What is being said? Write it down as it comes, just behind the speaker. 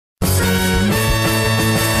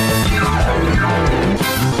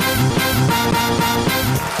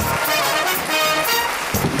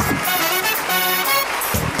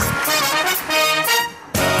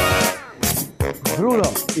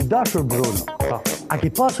I dashur Bruno, a ki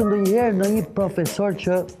pasur ndonjëherë në një profesor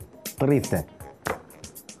që të rrifte?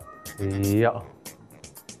 Ja.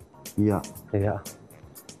 Ja. Ja.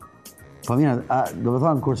 Po mira, do të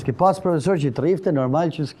thonë, kur s'ki pas profesor që të rrifte, normal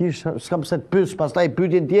që s'kam se të pys, pastaj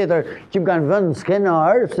pyetjen tjetër që më kanë vënë në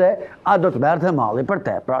skenar se a do të merrte malli për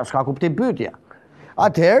te, pra s'ka kuptim pyetja.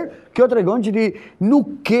 Atëherë, kjo tregon që ti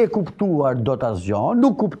nuk ke kuptuar dot asgjë,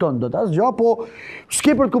 nuk kupton dot asgjë, po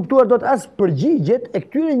s'ke për të kuptuar dot as përgjigjet e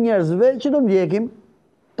këtyre njerëzve që do ndjekim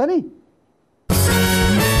tani.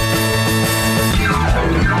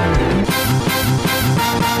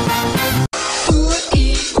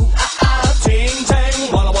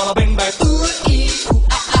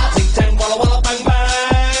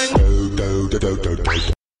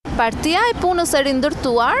 Partia e punës e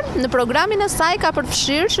rindërtuar në programin e saj ka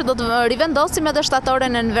përfshirë që do të rivendosim edhe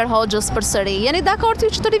shtatoren e Enver Hoxhës përsëri. Jeni dakord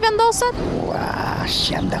ju që të rivendoset?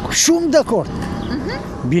 Jam dakord, shumë dakord.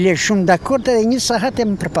 Bile shumë dakord edhe një sahat e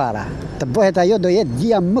më përpara. Të bëhet ajo do jetë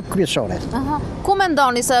dia më kryesore. Ku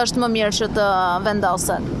mendoni se është më mirë që të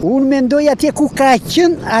vendoset? Unë mendoj atje ku ka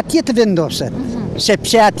qenë, atje të vendoset.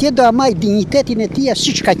 Sepse atje do amaj dignitetin e tij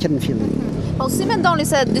siç ka qenë në fillim. Po si mendoni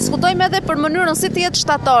se diskutojmë edhe për mënyrën si të jetë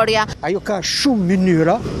shtatorja? Ajo ka shumë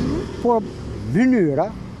mënyra, por mënyra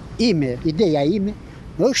ime, ideja ime,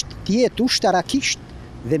 është të jetë ushtarakisht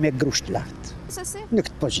dhe me grusht lartë. Se si? Në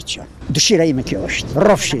këtë pozicion. Dëshira ime kjo është.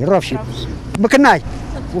 Rrofshi. Më kënaq.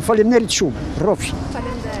 U faleminderit shumë. Rrofshi.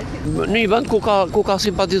 Në një vend ku ka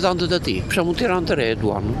simpatizantët e tij, për shembull Tiranë të Re e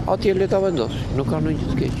duan, atje le ta vendos, nuk ka ndonjë gjë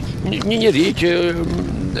të keq. Një njerëz që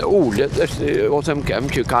ulet, ose më kem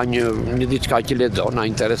që ka një diçka që lexon, na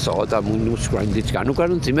interesohet, a mund të shkruajnë diçka, nuk ka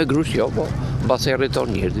rëndësi me grush jo, po mbas e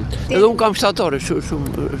rriton njerëzit. Edhe un kam shtatore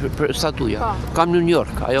shumë statuja. Kam në New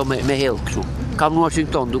York, ajo me hell kështu. Kam në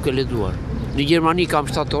Washington duke lexuar. Në Gjermani kam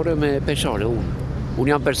shtatore me peshore unë.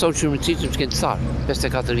 Unë jam person shumë i cicëm shkencëtar,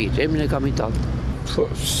 54 vjeç, emrin e kam i tatë.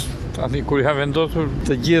 Tani kur ja vendosur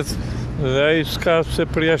të gjithë dhe ai s'ka se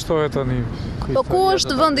përjashtohet tani. Po ku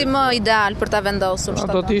është vendi më ideal për ta vendosur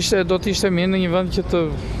shtatorin? Do të ishte mirë në një vend që të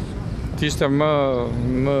ishte më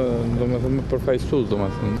domethënë më përfaqësues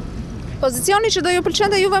domethënë. Pozicioni që do ju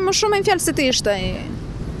pëlqente juve më shumë në fjalë si të ishte?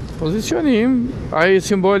 Pozicioni im, ai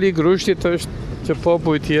simboli i grushtit është që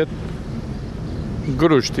populli të jetë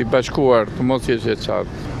grusht i bashkuar, të mos jetë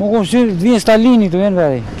qatë. Më konsider të vinë Stalini të vjen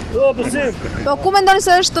veri. Po ku mendoni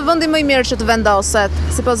se është vendi më i mirë që të vendoset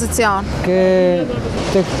si pozicion?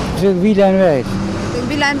 Tek Vila e Enverit. Tek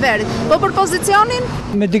Vila e Enverit. Po për pozicionin?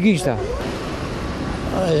 Me dëgishta.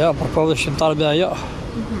 Ja, për kohë shqiptarë bëja ja.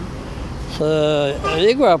 Se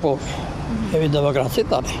riguja po, jemi demokraci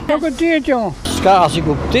tani. Nuk e ti e që. S'ka asi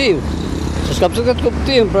kuptim, se s'ka pëse këtë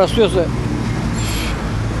kuptim, për asyë se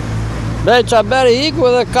Bej Qaberi iku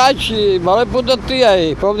edhe kaq, maroj punë të tia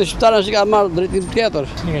i, probë të shqiptarën që ka marrë drejtim tjetër.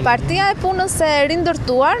 Partia e punës e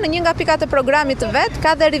rindërtuar në një nga pikat e programit të vet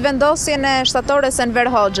ka dhe rivendosjen e shtatores Enver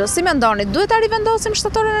Hoxhës. Si mendoni, duhet ta rivendosim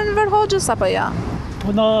shtatoren e Enver Hoxhës apo ja?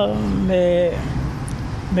 Puna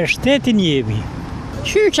me shtetin jemi.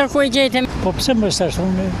 Që ku e gjetëm? Po pse më s'ashtu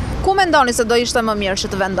unë? Ku mendoni se do ishte më mirë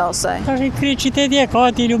që të vendosej? Tash i kri qyteti e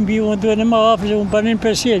ka ati lumbi, unë duhet në më afër, unë banin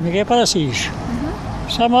për sjellë, më ke parasysh.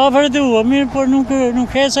 Sa më afër dua, mirë, por nuk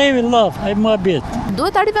heca e villaf, ai më abet.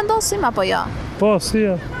 Duhet ta rivendosim apo ja? Po, si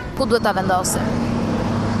ja. Ku duhet ta vendosim?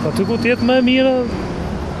 Aty ku të jetë më e mira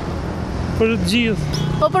për të gjithë.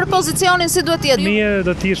 Po për pozicionin si duhet jetë? Mirë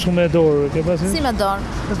do të jetë shumë me dorë, ke parasysh? Si me dorë?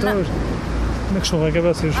 Me kështu, ke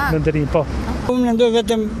parasysh, me ndërim, po. Unë mendoj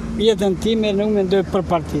vetëm jetën time, nuk mendoj për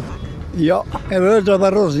partitë. Jo, Enver Hoxha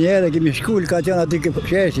varros njëherë, kemi shkull, ka qenë aty ke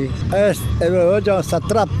fsheshi. Është Enver Hoxha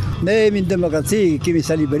satrap, ne jemi në demokraci, kemi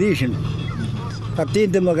Sali Berishin.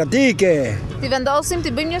 Partinë demokratike. Ti vendosim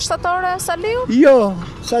ti bëjmë një shtatore Saliu? Jo,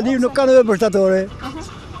 Saliu nuk ka nevojë për shtatore.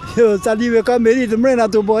 Jo, Saliu e ka meritë mrena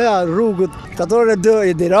ato boja, rrugët, shtatore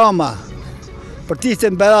e dirama. Për ti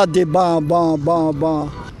se mberat di ban.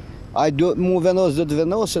 Ai duhet mu vendos, do të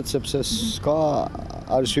vendoset, sepse s'ka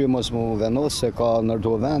arsye mos mu vendos, se ka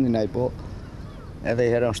ndërto vendin ai, po edhe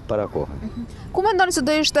herë është para kohë. Ku mendoni se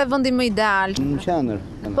do ishte vendi më ideal? Në qendër.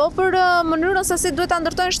 Po për mënyrën se si duhet ta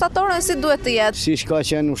ndërtojnë shtatoren, si duhet të jetë? Si ka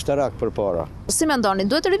qenë ushtarak përpara. Si mendoni,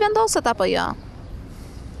 duhet të rivendoset apo jo?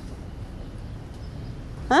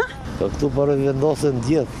 Po këtu po rivendosen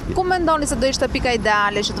gjithë. Ku mendoni se do ishte pika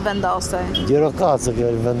ideale që të vendosej? Gjirokacë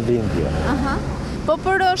kjo vendbindje. Po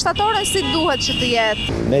për shtatoren si duhet që të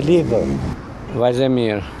jetë? Me libër. Vajzë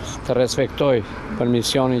mirë, të respektoj për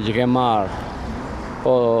misionin që ke marrë,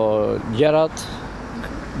 po gjerat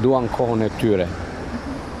duan kohën e tyre.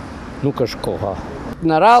 Nuk është koha.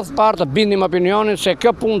 Në radhë parë të bindim opinionin se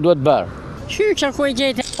kjo punë duhet bërë. Që ku e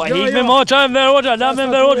gjetëm? Pa hikme mo qa Enver Hoxha, la me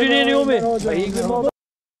Enver Hoxha jeni umi.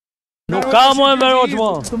 Nuk ka mo Enver Hoxha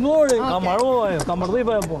mo. Ka marrua, ka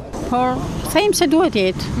mardhipa e po. Por, thejmë se duhet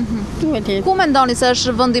jetë. Duhet jetë. Ku mendoni se është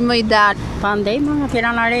vendi më ideal? Pandej, ma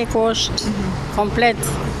Tirana Re ku është komplet.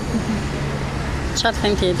 Qatë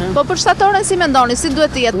thënë tjetër? Po për shtatoren si mendoni, si duhet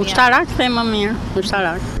të jetë mirë? Ushtarak thejmë më mirë,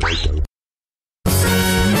 ushtarak.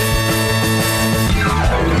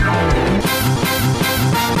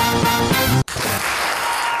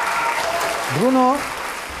 Bruno,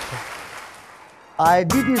 a e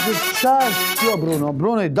diti se qa është kjo, Bruno?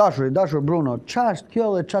 Bruno i dashur Bruno, qa është kjo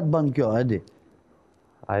dhe qa të bën kjo, e di?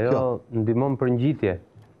 Ajo ndihmon për ngjitje.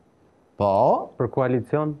 Po? Për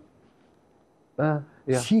koalicion.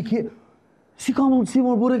 Ja. Si ka mundësi,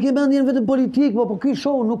 mor burre, ke mendjen vetëm politik, po ky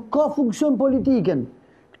show nuk ka funksion politiken.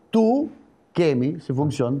 Tu kemi si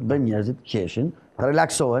funksion, bëjmë njerëzit qeshin, të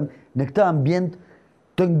relaksohen në këtë ambient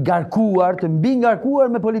të ngarkuar, të mbi ngarkuar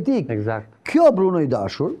me politikë. Eksakt. Kjo, Bruno i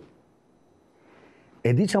dashur,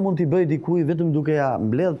 e di qa mund t'i bëj dikuj vetëm duke ja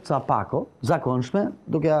mbledh ca pako, zakonshme,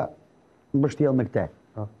 duke ja mbështjell me këte.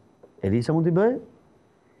 E di qa mund t'i bëj?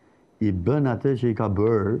 I bën atë që i ka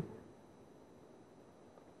bërë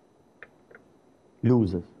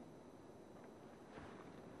Luzës.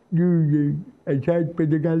 Luzës, e qajtë për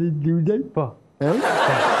të galit Luzës? Po.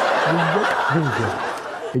 Luzës.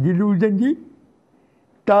 E di Luzën ti?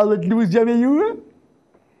 Talët Luzja me juë?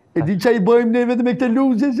 E di qa i bëjmë ne vetë me këte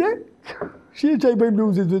Luzës, e? Shie qa i bëjmë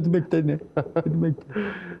Luzës vetë me këte ne? Vetë me këte.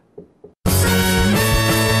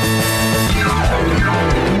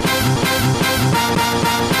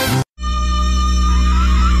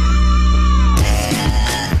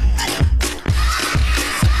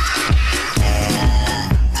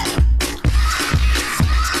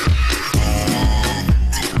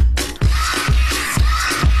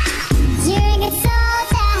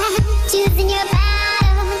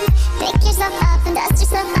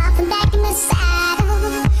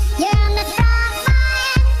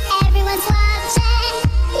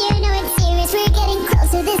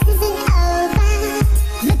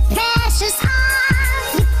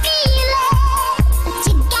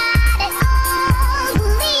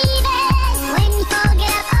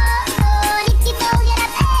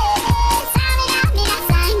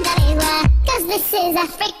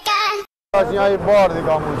 Është një i bardhi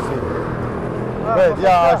ka mundësi. Vejt,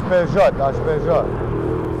 ja, është Peugeot.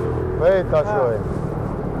 Vejt, ta shojë.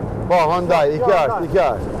 Po, Hyundai, i kja është.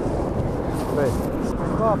 Vejt.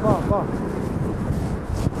 Pa.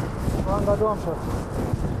 Pa nga domë shëtë.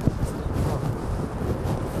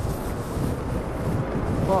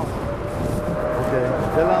 Pa. Okej,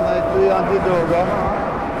 qëllam dhe tu i antidroga.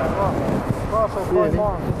 Pa, se pa i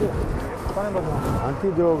marë.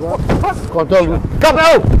 Antidroga. Kontrol. Kape,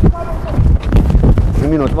 Un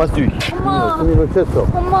minut, was du? Un minut, c'est ça.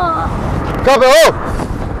 Kape,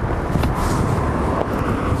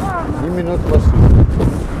 Një minut, was du?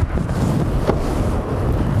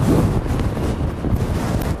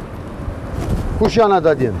 Kush janë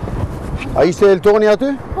ata djenë? A ishte Eltoni aty?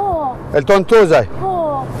 Po. Elton Tozaj? Po.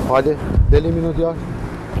 Hajde, deli minut jashtë.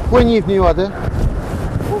 Ku e njifni ju atë?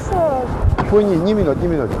 Kush është? Ku e një minut.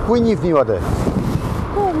 Ku e njifni ju atë?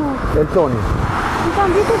 Komu? Eltoni. Më kam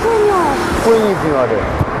ditë ku e njohë. Ku e njifni ju atë?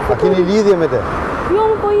 A keni lidhje me te? Jo,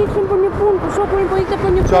 më po ikshim për një punë, për shokurin po ikte për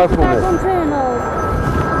një punë. Qarë punë?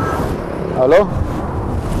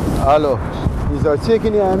 Alo? Nisa, që e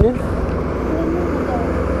keni emnin?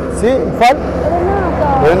 Si? Më falë?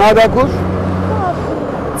 Renada kush?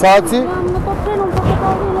 Caci? Jam në top trenë, unë po të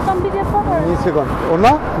kam bidje parë. Një sekund.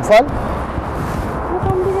 Una? Më falë? Në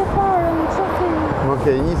kam bidje parë, në shokin.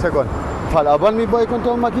 Okej, një sekund. Falë, a ban mi bëj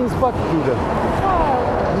kontrol makinës pak? Një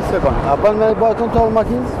sekund. A ban me bëj kontrol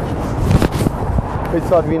makinës? Këtë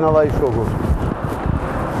sa të vina dha i shoku.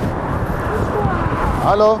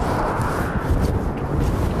 Alo?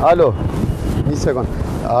 Një sekund.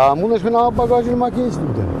 A mund është me në hapë bagajën makinës të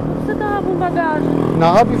të? Se të hapun bagajën? Në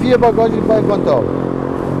hapë i fje bagajën pa e kontrol.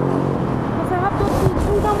 Se hapë të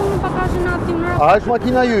shumë ka mund në bagajën ati më A është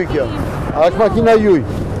makina juj kjo? A është makina juj?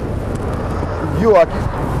 Ju atë?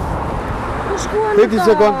 Ku shkuan në ta? 30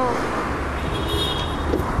 sekund.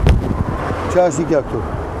 Qa është i kja këtu?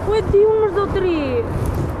 Ku e di unë do të ri?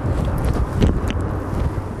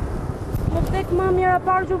 Më tek ma mjera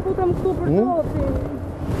parë që putëm këtu për toti.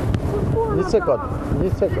 Një sekund.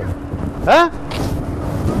 He?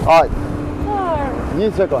 Ajde. Një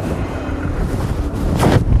sekund.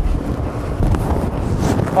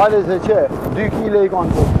 Fale se që, 2 kile i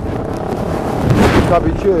kanë të. Ka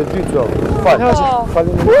biqë e dy co. Falë. Po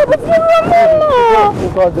U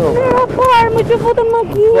ka do. Hera parë më që futën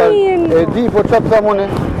makinë. E di, po çfarë them unë?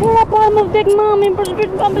 Hera parë më vdek mamin për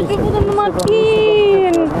shpirt më që futën në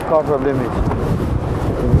makinë. Nuk ka problemi.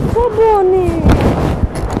 Po bëni?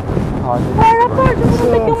 Hera parë që futën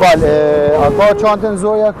me kjo Falë, a ka çantën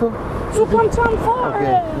Zoja këtu? Nuk kam çantë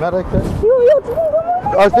fare. Merre këtë. Jo, që nuk kam.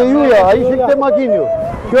 Është e juja, ai ishte këtë makinë ju.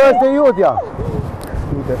 Kjo është e jotja.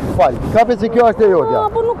 Falë, kape se kjo është e jotja.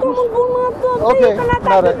 Po nuk kam unë punë me ato. Okej,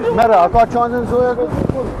 merre, a ka çantën Zoja këtu?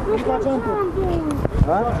 Nuk kam çantë.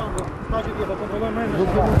 Ha? Nuk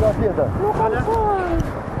ka tjetër. Nuk kam çantë.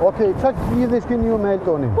 Okej, çfarë lidhesh keni ju me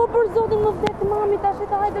Eltonin? Po për zotin më vdek mami, tash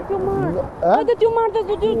ta hajde t'ju marr. Hajde t'ju marr të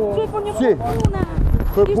dy për një punë.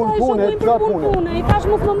 Për punë, çfarë punë? I tash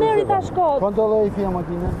mos më merri tash kot. Kontrolloj fija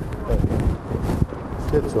makinën.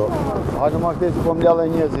 Ketso. Hajde ma këtë po mbjallë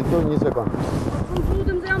njerëzit tu një sekond. Shumë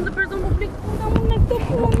lutem se jam të person publik, punë unë me këtë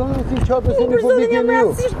punë. Nuk kanë si çfarë person publik jeni ju.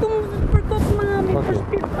 Rastësisht për kot mami, për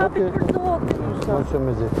shpirt papit për zotin. Mos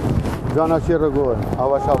shumë zi. Gjana që rregohen,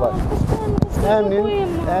 avash avash. Emnin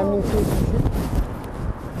si?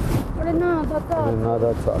 Renada ÇAÇI.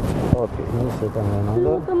 Renada ÇAÇI. Okej, një sekond Renada.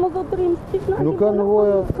 Lutem o zotrim, stik Nuk ka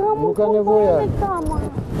nevoja.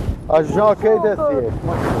 A zha këtë thjesht.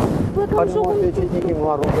 Pa në mos e që t'i ki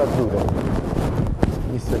mua rruga të dure.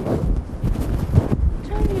 Një sekund.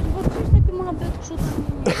 Qaj ishtë vëqishtë e këma betë kështë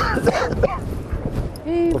të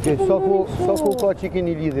Okej, sa ku ka që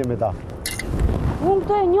keni lidhje me ta? Unë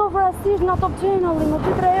këto e njofë rastisht nga Top Channel-i, më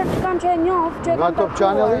 2-3 herë që kam që e njofë. Nga Top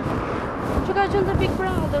Channel-i? Që ka qenë të Big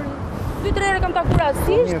Brother. 2-3 herë kam taku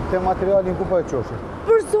rastisht. Mirë, këtë materialin ku po e qoshë?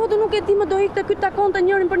 Për zotë nuk e di më do ikë të këtë takon të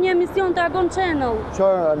njërin për një emision të Agon Channel.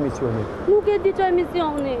 Qarë emisioni? Nuk e di që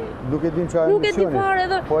emisioni. Nuk e din qarë emisioni? Nuk e di fare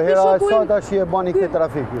edhe... Po hera e sa ta shi e bani këtë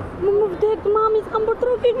trafik ju? Më vdek mami, s'kam për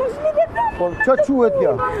trafik, më shlidet të Po qa quet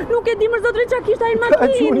kja? Nuk e di mërë zotri qa kishta i në makinë. Qa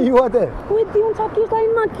quni ju atë? Po e di unë qa kishta i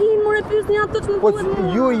në makinë, more pys një atë që më Po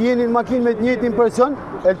ju jeni në makinë me të njëjtin person,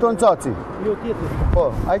 Elton ÇAÇi? Jo tjetër. Po,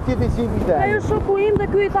 ai tjetër si vite Ajo shoku im dhe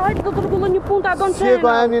ky i tha hajtë do të rregulloj një punë të Agon Channel. Si e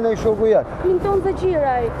ka emnin ai shoku jat? Clinton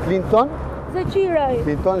Zeqiraj. Clinton? Zeqiraj.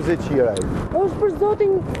 Clinton Zeqiraj. Është për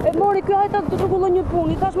zotin e mori ky hajta do të rregulloj një punë.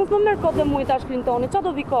 I thash mos më merr kot dhe mua i tash Clintoni. Çfarë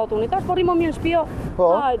do vi kotun? I tash po rri më mirë në shtëpi. Po.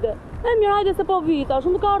 Hajde. E mirë hajde se po vi tash.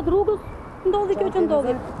 Unë ka ardhur rrugës. Ndodhi kjo që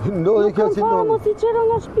ndodhi. Ndodhi kjo që ndodhi. Mos i çera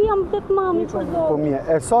nga shtëpia më tek mami për zotin. Po mirë.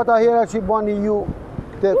 E sa ta hera që bani ju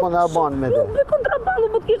këtë kontraband me të? Nuk bëj kontraband,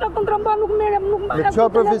 po të kisha kontraband nuk merrem, nuk marrem. Me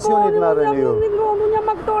çfarë profesionit merreni ju? Unë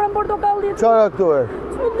jam aktore në portokalli. Çfarë aktore?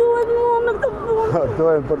 Ç'më duhet mua me këtë punë?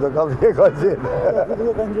 Aktore në portokalli e ka gjithë.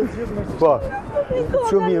 Po.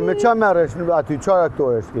 Shumë mirë, me çfarë merresh aty? Çfarë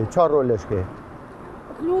aktore është? Çfarë rol është ke?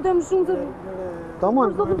 Lutem shumë se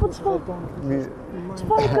Tamam. do të po të shkoj.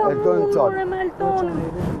 Çfarë kam? Elton ÇAÇi.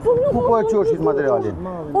 Ku po e qoshit materialin?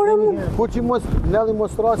 Ku që mos nelli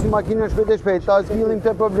mos trasi makinën shpejt e shpejt, ta zgjillim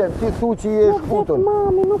këtë problem. Ti thu që je shkutur.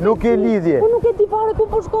 Nuk e lidhje. Po nuk e di fare ku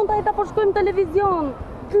po shkon ta po shkojmë televizion.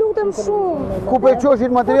 Lutem shumë. Ku po e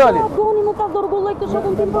qoshit materialin? Agoni më ta do rregulloj këtë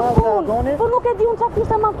shkon tim për punë. Po nuk e di unë çfarë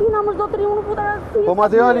kishte makina, më çdo të ri unë futa rastisht. Po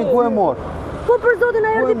materialin ku e mor? Po për zotin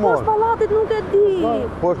ai erdhi poshtë pallatit, nuk e di.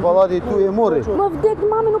 Poshtë pallatit tu e morri? Më vdek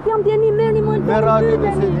mami, nuk jam djeni, merrni më me radio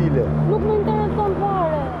me sedile. Nuk më intereson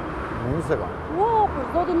fare. Një sekond. Jo, për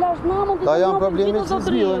zotin lash namën. Ta janë probleme që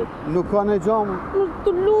zhvillen, nuk ka në gjamë.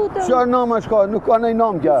 Të lutem. Qarë nama shka, nuk ka në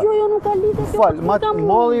namë kja. Jo, nuk ka lidhje. Fal,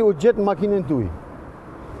 malli u gjetë makinën tuj.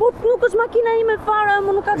 Po nuk është makina ime fare,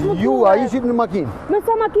 më nuk ka që më tuaj. Ju, a ishit në makinë? Me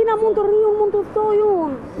sa makina mund të rri, unë mund të stoj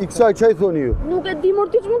unë. I kësaj, që i thoni ju? Nuk e di, mërë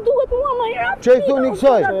ti që më duhet mua, ma i rapti. Që i thoni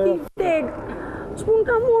kësaj? Që pun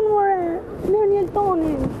ka mund, mëre, merë një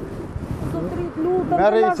Eltonin. Zotrit, lutem,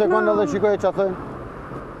 merë një sekundë dhe shikoj që thënë.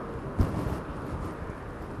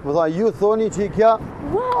 Më tha, ju thoni që i kja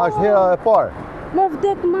është hera e parë. Më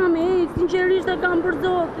vdek mami, sinqerisht e kam për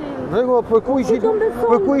zotin. Rego, për ku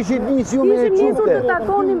ishit njësë ju me e qufte?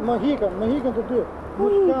 Më hikën të dy.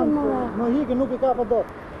 Më hikën, nuk i ka për do.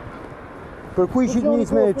 Për ku ishit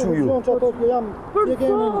njësë me e qu ju? Për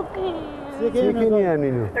zotin. Si e keni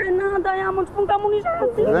emnin ju? Renada jam, më që pun ka mu nisha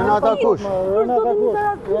rastisht. Renada kush?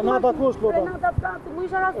 Renada kush, po ta? Renada ÇAÇi, mu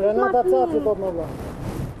isha rastisht Renada ÇAÇi, po më vla.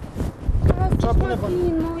 Rastisht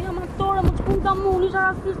makinë, jam aktore, më që pun ka mu nisha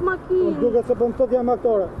rastisht makinë. Duke se për më tët jam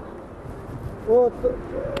aktore.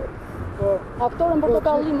 Aktore në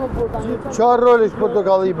portokalli më burta. Qarë rol është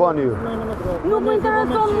portokalli i bani ju? Nuk më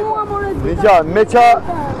intereson mua, more.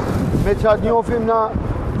 Me qa njofim na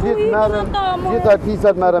gjithë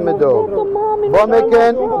artistat merren me do. Ba me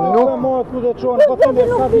kënë nuk... Po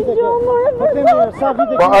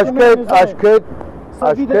Po është këtë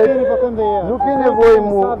A shpejt, nuk e nevoj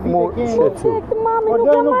mu shqetsu. Mami, nuk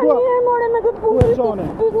jam marrë njerë, more, me këtë punë.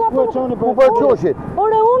 Ku për qoshit?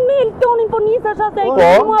 Ore, unë me Eltonin po nisash asaj,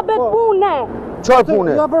 mua bet pune. Qa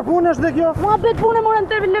pune? Ja për pune është dhe kjo? Mua bet pune more në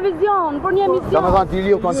televizion, për një emision. Ka me thanë ti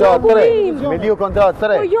liu kontrat 3. Me liu kontrat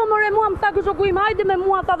 3. Po jo, more, mua më tha kështë okuim, hajde me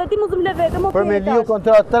mua, tha dhe ti mu zëm le vete, më për me liu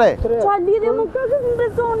kontrat 3. Qa lidhje më ka kështë në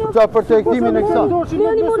bezoni. Qa për të ektimin e kësa?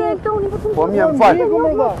 Leni more Eltonin, po mje më falë.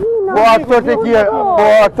 Po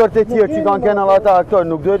aktorët e tjerë që kanë kena ata aktorë,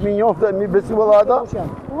 nuk duhet mi njoftë dhe mi besu vëlla ata?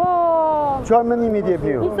 Qarë menimi t'jep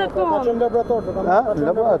një? Një sekundë. Ka qënë laborator të kamë? Në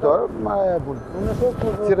laborator, ma e bunë.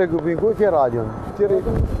 Si rekupin ku e ke radion? Si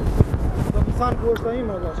rekupin? Do më thanë ku është a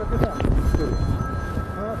ime, që të thanë?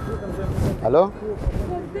 Alo?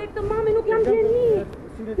 Këtë mami nuk jam gjeni.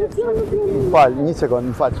 Falë, një sekundë,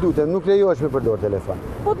 më falë, lutem, nuk lejohesh me përdor telefon.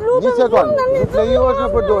 Po të lutem, një sekundë, nuk lejohesh me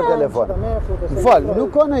përdor telefon. Më falë, nuk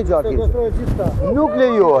ka në i gjakit. Nuk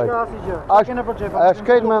lejohesh. A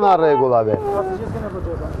shkejt me nga regullave.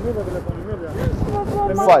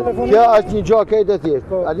 Më falë, kjo është një gjakit e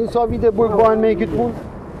thjeshtë. A di sa vite burë bëhen me i këtë punë?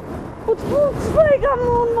 Po të punë, shpër e kam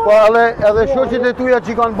unë. Po edhe shoqet e tuja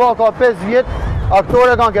që kanë ba ka 5 vjetë,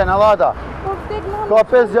 aktore kanë kena, edhe ata. Ka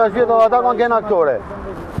 5-6 vjetë, edhe ata kanë kena aktore.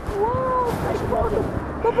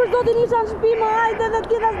 Po për zotin isha në shpi më hajde dhe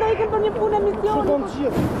tjeta s'do ikin për një punë emisioni.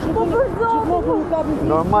 Po për zotin.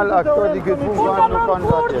 Normal aktor di këtë punë kanë nuk kanë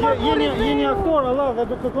gati. Jeni aktor, Allah, dhe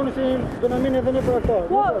do të kërkoni se do në mini edhe një për aktor.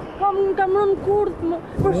 Po, kam rënë kurth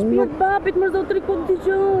për shpirt babit më zotri ku t'i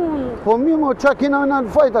që unë. Po mi mo, qa kina në në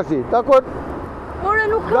fajt ashti, dakor? More,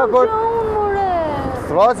 nuk kam që unë, more.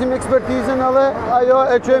 Thrasim ekspertizën edhe, ajo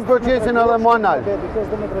e qojmë procesin edhe më nalë.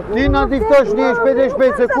 Ti në tiftosh një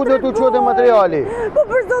shpejt se ku do t'u qote materiali. Po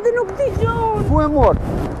për zotin nuk t'i që unë. Ku e morë?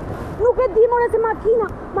 Nuk e di, more, se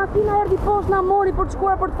makina erdi poshtë na mori për të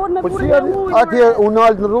shkuar për të folë me burë me ujë. Atje unë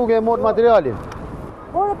alë në rrugë e morë materialin.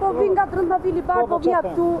 More, po vinë nga Trëndafili Bar, po vija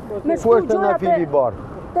këtu me shku gjojat e... Ku është Trëndafili Bar?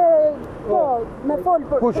 Po, me folë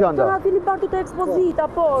për... Kush janë da? Trëndafili Bar të ekspozita,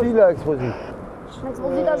 po. Cila ekspozita? Në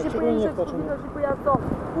ekspozita Shqipëria sot.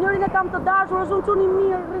 Njërin e kam të dashur, është unë quni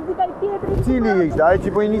mirë, rizika i tjetëri. Cili ishte? Aje që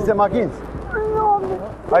po i njëse makinës?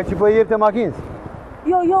 Aje që po i jepte makinës?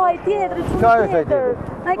 Jo, aje tjetëri, quni tjetër.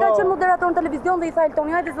 Aje ka qenë moderator në televizion dhe i tha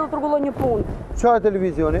Eltoni, hajde se do të rregulloj një punë. Qa e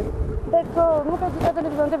televizioni? Nuk e gjitha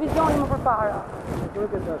televizioni më përpara.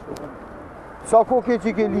 Sa ko ke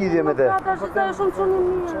që ke lidhje me te? Ka është se shumë quni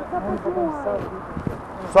mirë, ka për mua.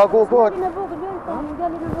 Sa ko kohët?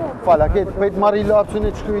 Fala, ketë pëjtë marri lapsën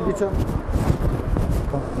e qëtu i di që?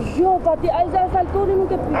 Jo, pati, Saltoni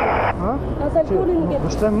nuk e pyte. Saltoni nuk e pyte.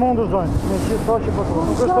 Është e mundur, zonjë, me që sa që përshko.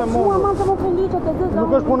 Nuk është e mundur.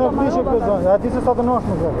 Nuk është punë e flishe këtë zonjë, a ti se sa të nosh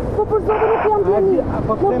më zonjë. Po për zotë nuk jam gjeni.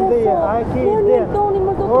 Po këtë mdeje, a e ke ide.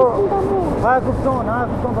 Më do të shkuta mu. A e kupton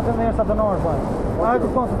po këtë mdeje sa të nosh, zonjë. A e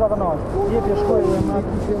kupton se sa të nosh. Jepje shkoj e më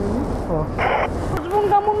Po zhvun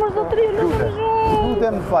nga mu më zotri, në të zhvun.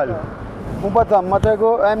 Lutem në falë. Unë pa thamë, ma të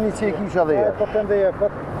ego, emni që e kisha dhe jetë. Po këtë mdeje,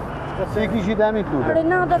 se e kishit emni të lutem.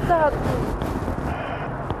 Renada ÇANI.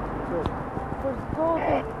 Për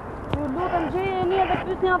zotin, ju lutem gjeje e një dhe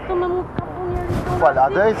pyt një aftë me mu ka pu njëri tonë. Falë,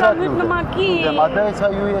 adresa të lutem. Adresa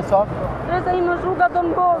ju e sakë? Adresa im është rruga Don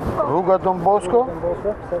Bosco. Rruga Don Bosco?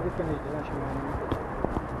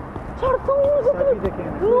 Qarë thonë një zotri?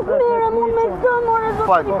 Nuk mere mund me dëmë, more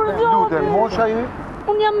zotri për zotin. Lutem, mosha ju?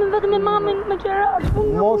 Unë jam vetëm me mamin me qerash.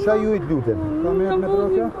 Mosha ju i të lutem. Ka me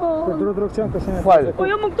drogë? Për drogë që në të shenjë. Falë. Po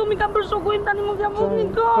jo më këtu mi kam për shoku im, tani më jam vëtë një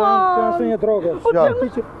Të nësë një drogë.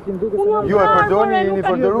 Ju e përdoni, jeni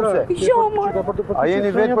përdoruse? Jo, more. A jeni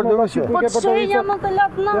vetë përdoruse? Po të shenja më të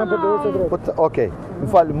latë na. Okej, më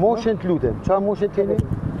falë, moshen të lutem. Qa moshet keni?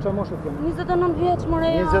 Qa moshet keni? 29 vjeç, more.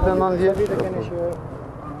 29 vjeç?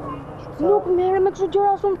 Nuk mere me kështu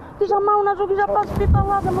gjëra shumë, tisha marrë nga kisha pas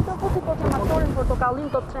shpitallate, më të futi po që më aktorin portokallin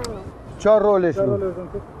të të qenjë. Qa role shlu?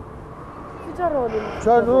 Si qa rolin?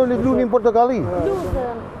 Qa role lunin portokallin?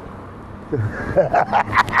 Luzën.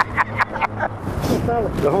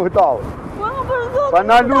 Do më talë. Pa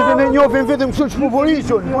na luzën e njofin vetëm kështu që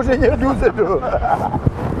puvorishun, po që një luzën tu.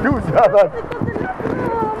 Luzën, atat.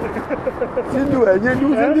 Si duhe, një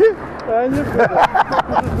luzën di? Një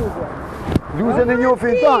luzën. Luzën e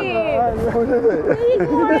njofin tanë. I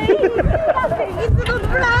se do të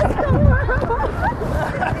vraskë.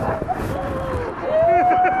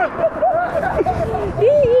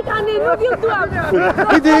 I tani, nuk ju duam.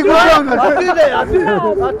 I ti i kushon.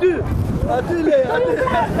 Aty le.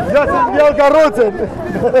 Ja se m'bjall karocen.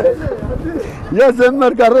 Ja se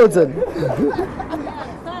m'mer karocen.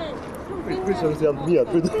 Këshëm si janë mija.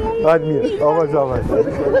 Hajtë mirë, avaj.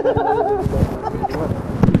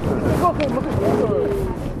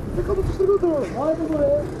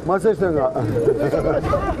 Ma se ishte nga?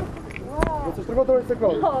 Do të shtrëgo dorë se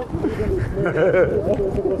kohë.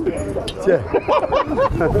 Që?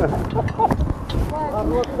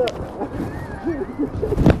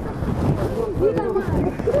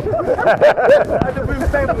 Hajde bëjmë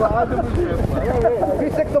templa, hajde bëjmë templa. Vi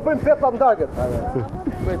se këto bëjmë fetla në dargët.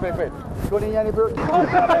 Pejt. Shkoni njani për...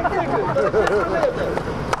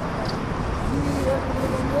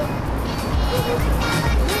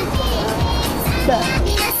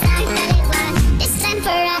 It's time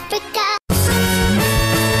for Africa.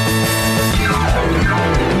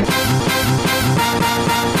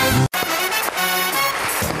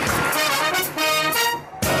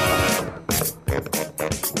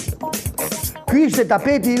 Ky ishte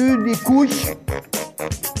tapeti ynë i kuq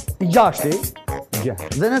i gjashti.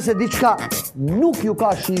 Dhe nëse diçka nuk ju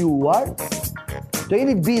ka shijuar, të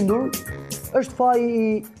jeni të bindur, është faji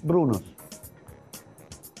i Brunos.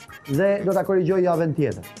 Dhe do ta korrigjoj javën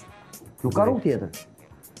tjetër. Nuk ka rrugë tjetër.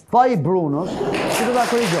 Faji i Brunos që do ta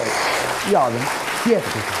korrigjoj javën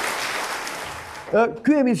tjetër.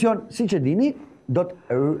 Ky emision, siç e dini, do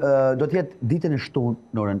të jetë ditën e shtunë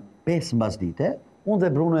në orën 5 mbasdite. Unë dhe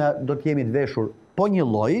Brunoja do të jemi të veshur po një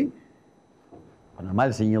lloj. Po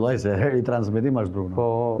normal si një lloj se ritransmetim është Bruno. Po,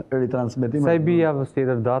 ritransmetim. sa i bi javës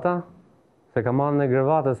tjetër data? Se ka marrë në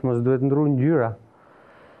Grëvatës, mos duhet ndru ngjyra.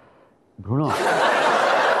 Bruno.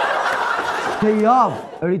 Të javë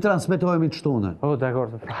ritransmetohemi të shtunën. Oh, dakor.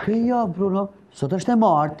 Të javë, Bruno. Sot është e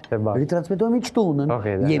martë, ritransmetohemi të shtunën.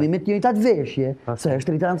 Jemi me të njëjtat veshje, se është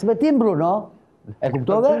ritransmetim, Bruno. E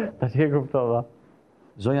kuptove? Tash e kuptova.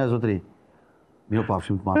 Zonja e Zotri. Miro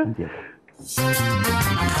pafshim të martën tjetër.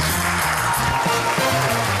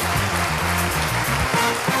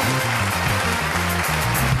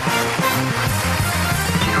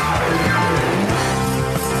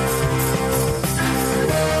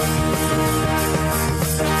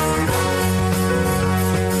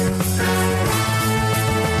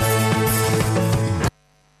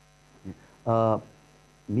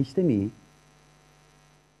 Miqtë e mi,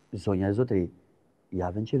 zonja e Zotri,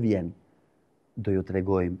 javën që vjen, do ju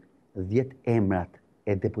tregojmë 10 emrat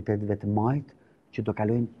e deputetëve të majtë që do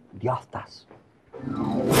kalojnë djathtas.